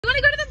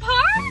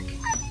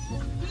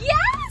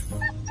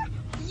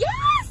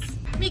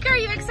Meeka, are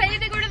you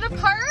excited to go to the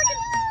park?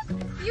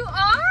 You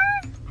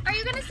are? Are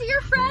you gonna see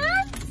your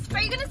friends?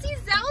 Are you gonna see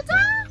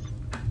Zelda?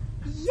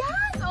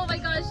 Yes! Oh my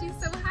gosh, she's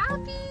so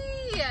happy.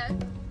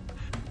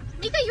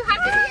 Meeka, you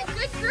have to be a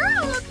good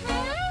girl,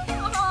 okay?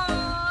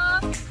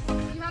 Aww.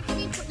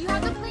 You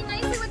have to play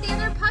nicely with the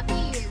other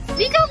puppies.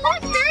 Meeka,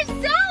 look, there's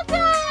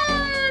Zelda!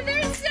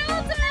 There's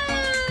Zelda!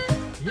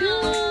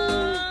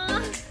 Aww.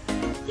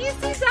 Do you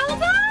see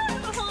Zelda?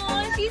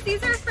 Aww, she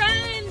sees her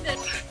friend.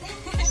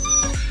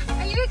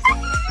 Are you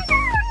excited?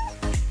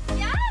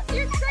 Yes,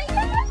 you're excited?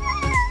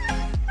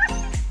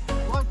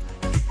 What?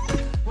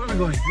 Where are we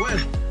going? Where?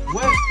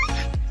 Where?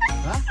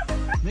 Huh?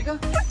 Meeka?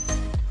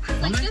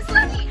 Like, just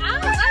let me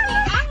out, let me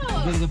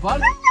out. Go to the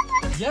park?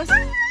 Yes?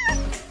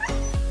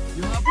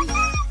 You happy?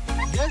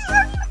 Yes?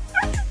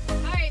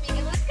 Alright,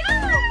 Meeka, let's go.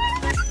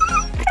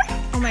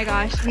 Oh my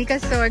gosh,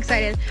 Meeka's so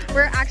excited.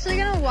 We're actually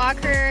gonna walk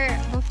her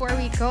before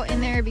we go in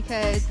there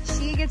because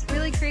she gets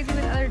really crazy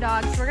with other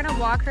dogs. So we're gonna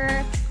walk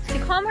her to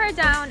calm her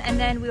down and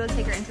then we will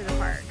take her into the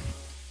park.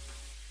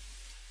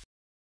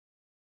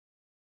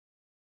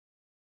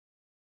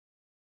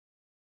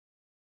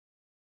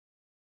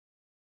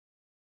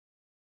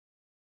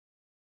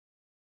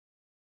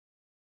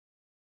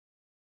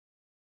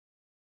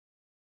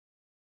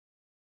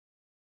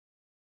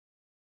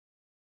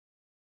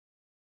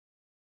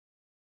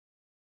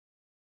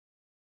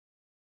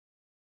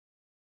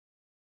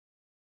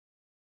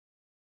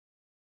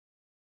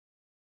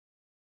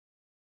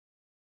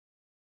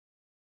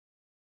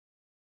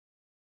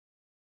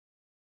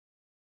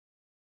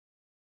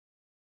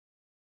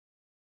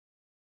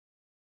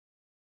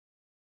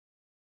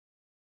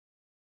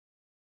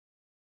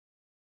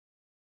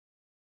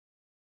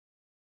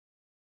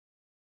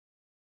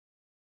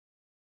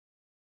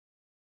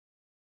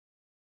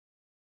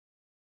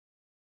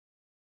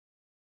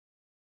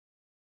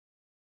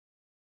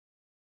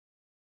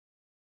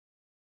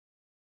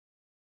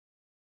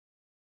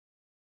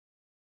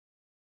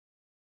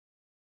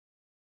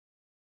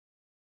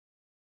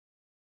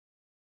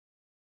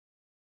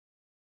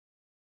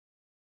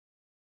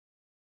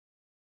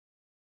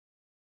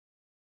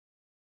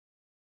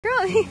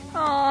 Girlie,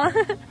 aww.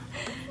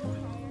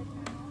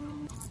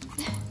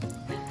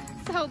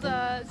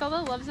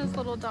 Zelda loves this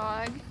little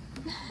dog.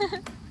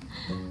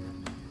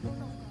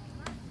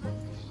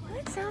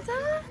 Look,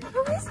 Zelda,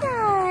 who is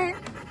that?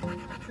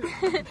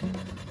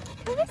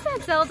 Who is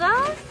that, Zelda?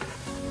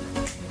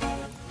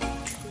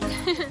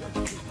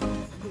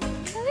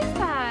 Who is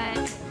that?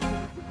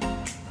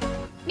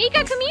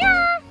 Meeka, come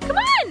here! Come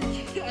on!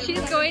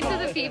 She's going to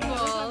the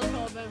people.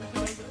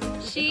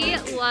 She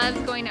loves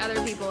going to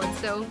other people. It's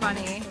so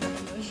funny.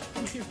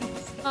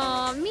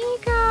 Oh,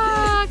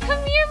 Meeka!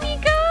 Come here,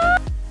 Meeka!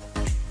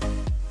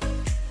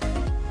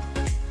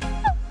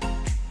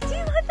 Do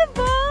you want the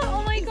ball?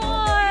 Oh my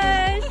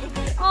gosh!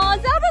 Oh,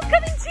 Zelda's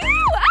coming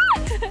too!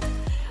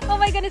 Ah! Oh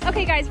my goodness.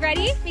 Okay, guys,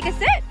 ready? Meeka,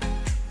 sit!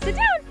 Sit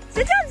down!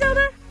 Sit down,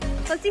 Zelda!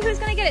 Let's see who's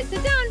gonna get it.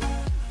 Sit down!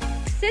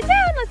 Sit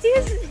down! Let's see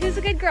who's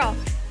a good girl.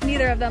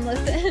 Neither of them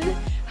listen.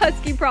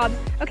 Husky probs.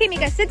 Okay,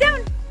 Meeka, sit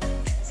down!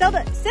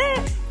 Zelda,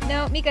 sit!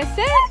 No, Meeka,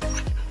 sit!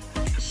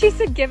 She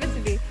said give it to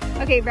me.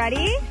 Okay,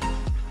 ready?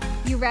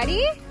 You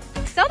ready?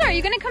 Zelda, are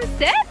you gonna come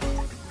sit?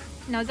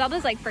 No,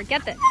 Zelda's like,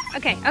 forget this.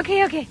 Okay. Go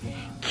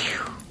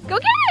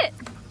get it!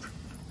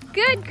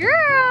 Good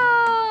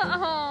girl!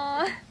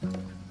 Aww.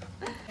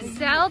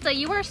 Zelda,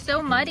 you are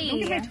so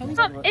muddy.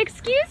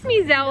 Excuse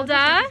me,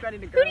 Zelda.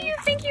 Who do you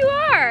think you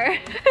are?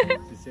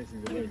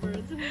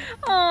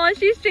 Oh,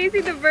 she's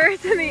chasing the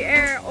birds in the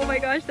air. Oh my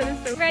gosh, that is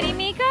so ready,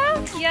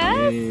 Meeka?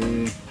 Yes?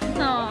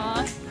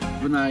 Aww.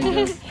 Good night.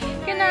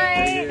 Good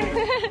night.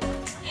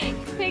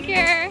 Take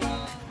care.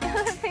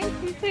 Thank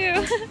you too.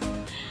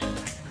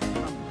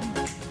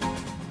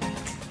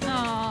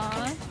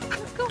 Aww.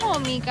 Let's go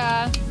home,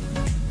 Meeka.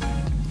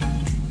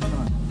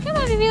 Come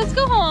on, baby, let's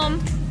go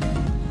home.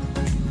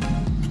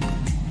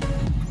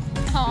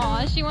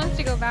 Aw, she wants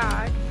to go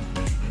back.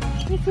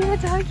 Can you see the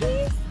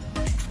doggies?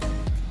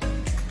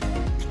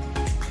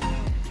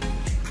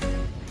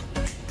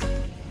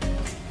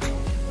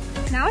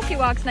 Now she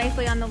walks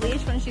nicely on the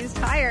leash when she's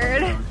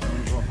tired.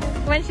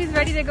 When she's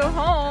ready to go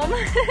home.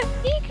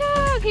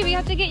 Meeka! Okay, we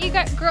have to get you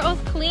girls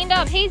cleaned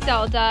up. Hey,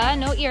 Zelda,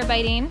 no ear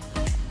biting.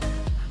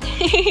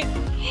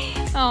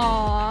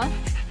 Aww.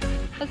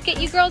 Let's get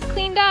you girls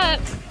cleaned up.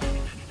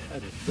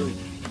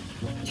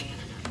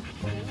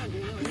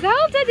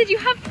 Zelda, did you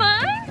have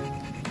fun?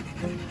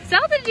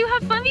 Zelda, did you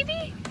have fun,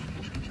 baby?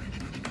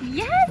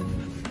 Yes?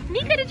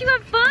 Meeka, did you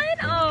have fun?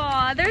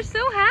 Aw, they're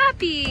so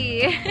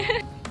happy.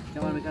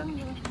 Come on, Meeka.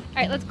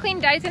 Alright, let's clean.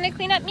 Daddy's gonna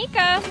clean up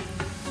Meeka.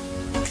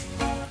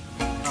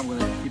 I'm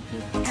gonna keep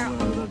it. I'm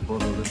gonna let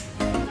both of them.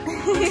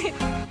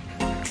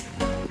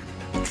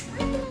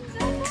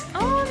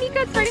 Oh,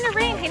 Meeka, it's starting to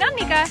rain. Hang on,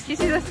 Meeka. She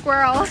sees a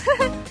squirrel.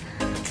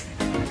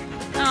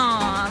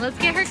 Aw, let's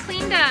get her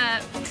cleaned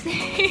up.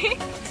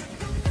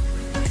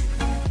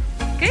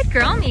 Good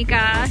girl,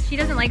 Meeka. She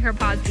doesn't like her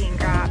paws being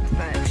grabbed,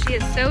 but she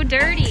is so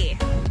dirty.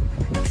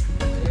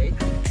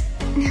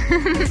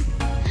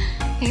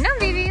 Hang on,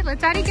 baby. let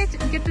Daddy get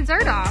the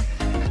dirt off.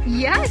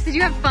 Yes, did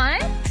you have fun?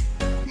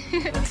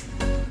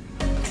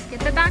 Get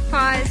the back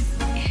paws.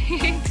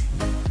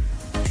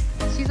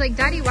 She's like,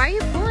 Daddy, why are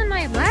you pulling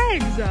my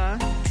legs?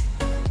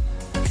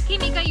 Okay,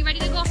 Meeka, you ready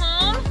to go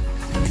home?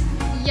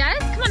 Yes?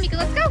 Come on, Meeka,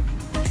 let's go.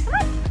 Come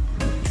on.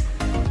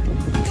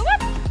 Go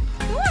up.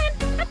 Go on.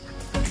 Up.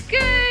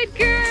 Good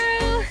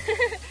girl.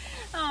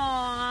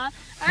 Aww.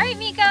 All right,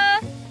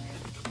 Meeka.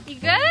 You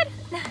good?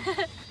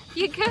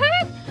 You good?